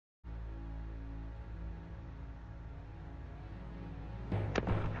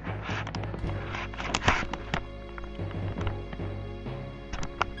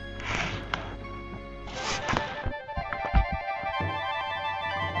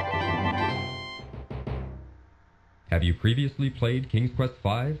Have you previously played King's Quest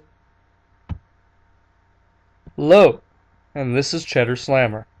V? Hello, and this is Cheddar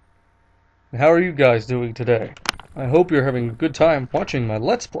Slammer. How are you guys doing today? I hope you're having a good time watching my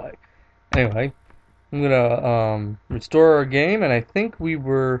Let's Play. Anyway, I'm gonna restore our game, and I think we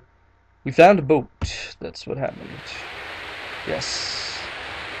found a boat. That's what happened. Yes.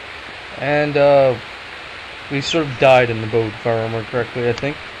 And we sort of died in the boat, if I remember correctly, I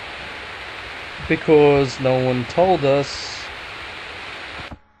think. Because no one told us.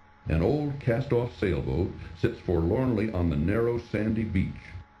 An old cast-off sailboat sits forlornly on the narrow sandy beach.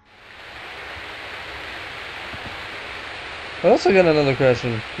 I also got another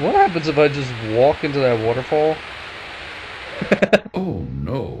question. What happens if I just walk into that waterfall? Oh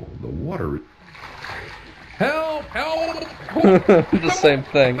no, the water... Help! Help! The same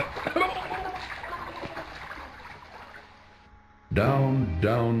thing. Down,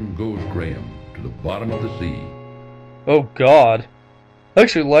 down goes Graham to the bottom of the sea. Oh God. I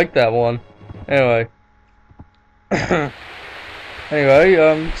actually like that one. Anyway.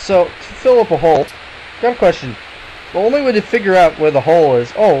 So to fill up a hole, got a question. The only way to figure out where the hole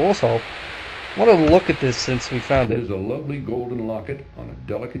is... Oh, also, I want to look at this since we found It it. is a lovely golden locket on a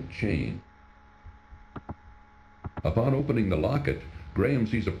delicate chain. Upon opening the locket, Graham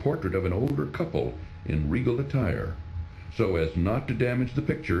sees a portrait of an older couple in regal attire. So as not to damage the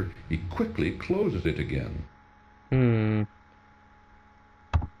picture, he quickly closes it again.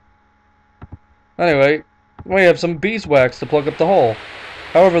 Anyway, we have some beeswax to plug up the hole.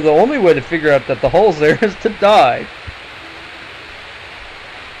 However, the only way to figure out that the hole's there is to die.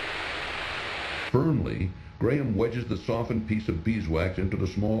 Firmly, Graham wedges the softened piece of beeswax into the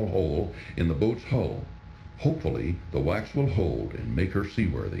small hole in the boat's hull. Hopefully, the wax will hold and make her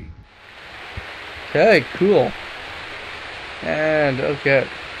seaworthy. Okay, cool. And, okay.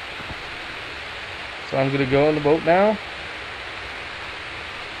 So I'm gonna go in the boat now.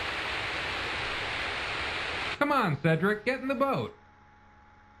 Come on, Cedric, get in the boat.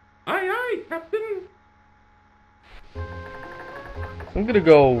 Aye, aye, Captain. I'm gonna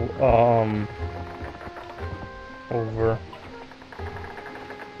go, over.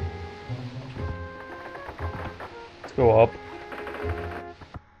 Let's go up.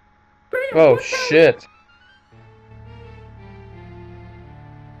 Oh, shit.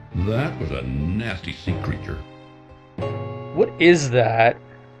 That was a nasty sea creature. What is that?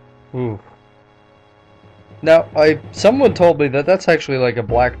 Ooh. Now, someone told me that that's actually like a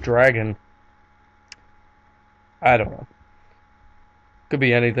black dragon. I don't know. Could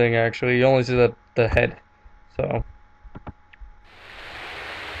be anything, actually. You only see the head. So.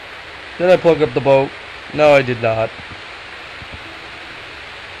 Did I plug up the boat? No, I did not.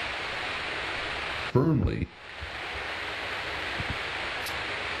 Firmly,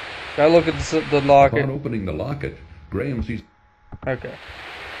 I look at the locket. upon opening the locket, Graham sees... Okay.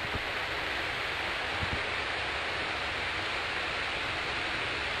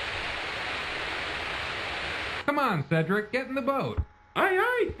 Come on, Cedric, get in the boat. Aye,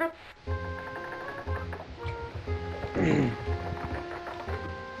 aye, Captain.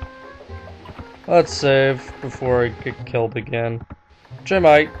 Let's save before I get killed again. Which I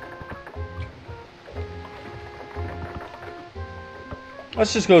might.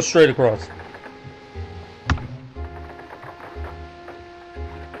 Let's just go straight across.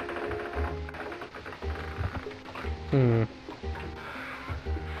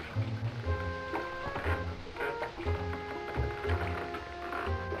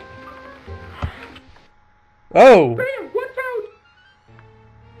 Oh! Graham, watch out!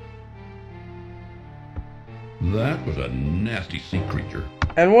 That was a nasty sea creature.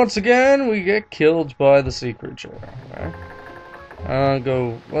 And once again, we get killed by the sea creature. Okay.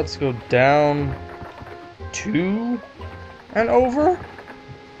 Let's go down 2 and over.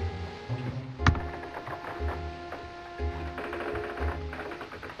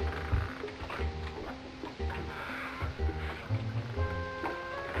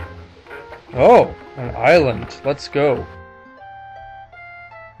 Oh, an island. Let's go.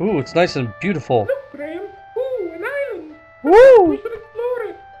 Ooh, it's nice and beautiful. Look, Graham. Ooh, an island. Woo! We should explore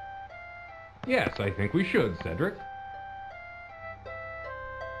it. Yes, I think we should, Cedric.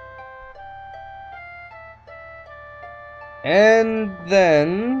 And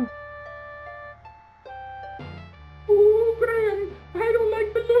then... Ooh, Graham, I don't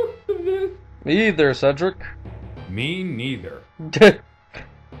like the looks of this. Me either, Cedric. Me neither.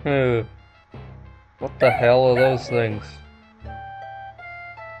 What the hell are those things?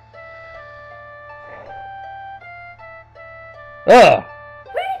 Ugh! Where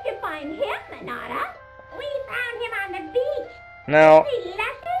did you find him, Manada? We found him on the beach. Now, He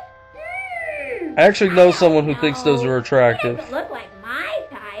left us? I actually know someone who thinks those are attractive. He doesn't look like my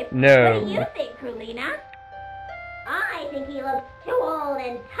type. No. What do you think, Krulina? I think he looks too old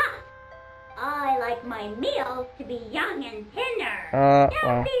and tough. I like my meals to be young and tender. Don't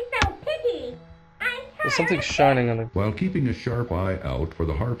well. be so picky. I'm There's tired something of shining on the... While keeping a sharp eye out for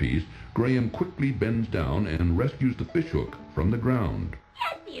the harpies, Graham quickly bends down and rescues the fishhook from the ground.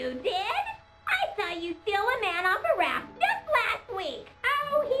 Yes, you did. I saw you steal a man off a raft just last week.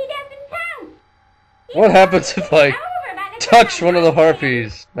 Oh, he doesn't count. What happens if I touch one of the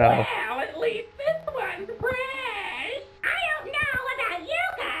harpies now? Well, at least this one's fresh. I don't know about you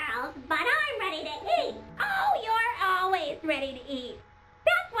girls, but I'm ready to eat. Oh, you're always ready to eat.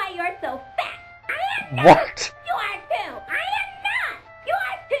 That's why you're so fat. I am not. What? You are too. I am not. You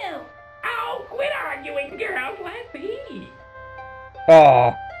are too. Oh, quit arguing, girls. Let's eat.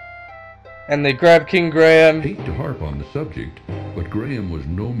 Aw. And they grab King Graham. Hate to harp on the subject, but Graham was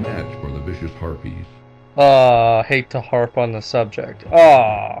no match for the vicious harpies. Hate to harp on the subject.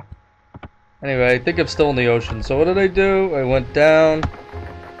 Aw. Anyway, I think I'm still in the ocean. So what did I do? I went down.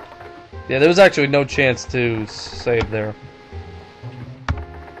 Yeah, there was actually no chance to save there.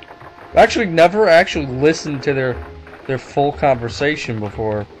 I actually never actually listened to their full conversation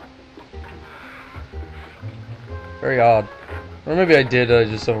before. Very odd. Or maybe I did, I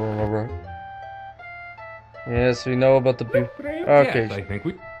just don't remember. Yes, we know about the... Okay. Yes, I think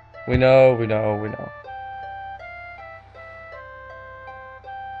we... We know.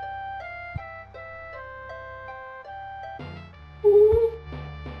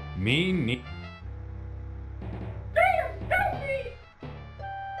 Me neither.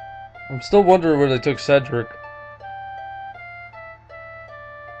 I'm still wondering where they took Cedric.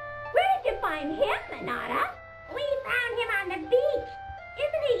 Where did you find him, Manada? We found him on the beach.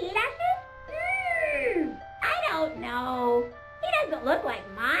 Isn't he luscious? I don't know. He doesn't look like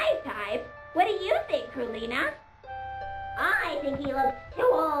my type. What do you think, Krulina? I think he looks too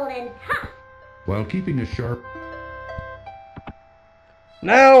old and tough. While keeping a sharp...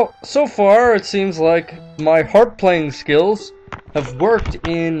 Now, so far, it seems like my harp playing skills have worked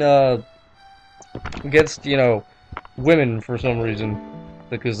in, against, you know, women for some reason.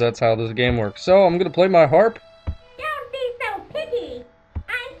 Because that's how this game works. So, I'm gonna play my harp. Don't be so picky.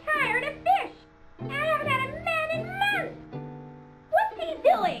 I'm tired of fish. I haven't had a man in months. What's he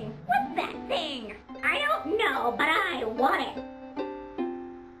doing? What's that thing? I don't know, but I want it.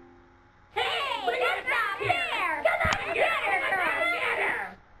 Hey, that's not fair. Come on, get her, girl, get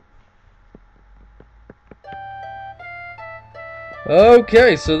her.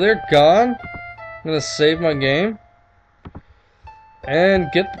 Okay, so they're gone. I'm gonna save my game. And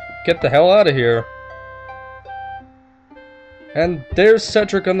get the hell out of here. And there's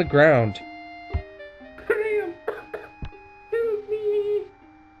Cedric on the ground. Graham, help me.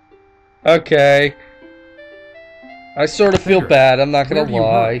 Okay. I sort of feel Cedric, bad, I'm not gonna where do you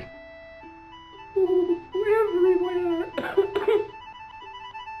lie. Oh, everywhere.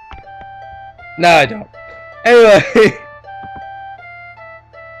 No, I don't. Anyway.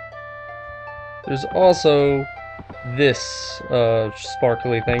 There's also this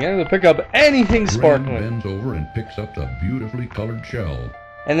sparkly thing. I'm gonna pick up anything Graham sparkling. bends over and picks up the beautifully colored shell.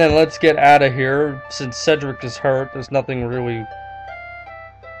 And then let's get out of here. Since Cedric is hurt, there's nothing really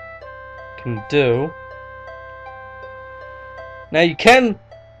can do. Now you can't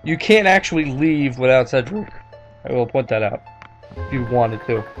actually leave without Cedric. I will point that out if you wanted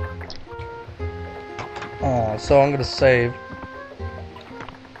to. So I'm gonna save.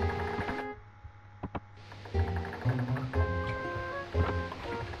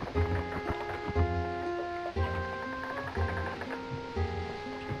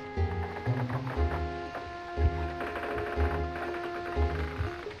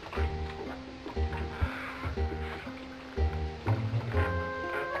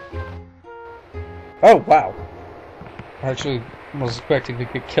 Oh, wow. I actually was expecting to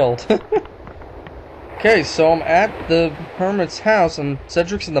get killed. Okay, so I'm at the hermit's house and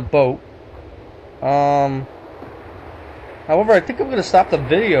Cedric's in the boat. However, I think I'm going to stop the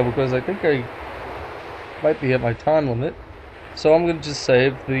video because I think I might be at my time limit. So I'm going to just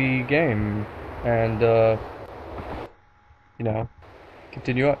save the game and, you know,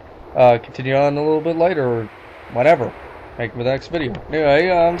 continue on a little bit later or whatever. Make for the next video.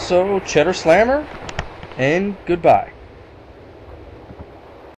 Anyway, so Cheddar Slammer, and goodbye.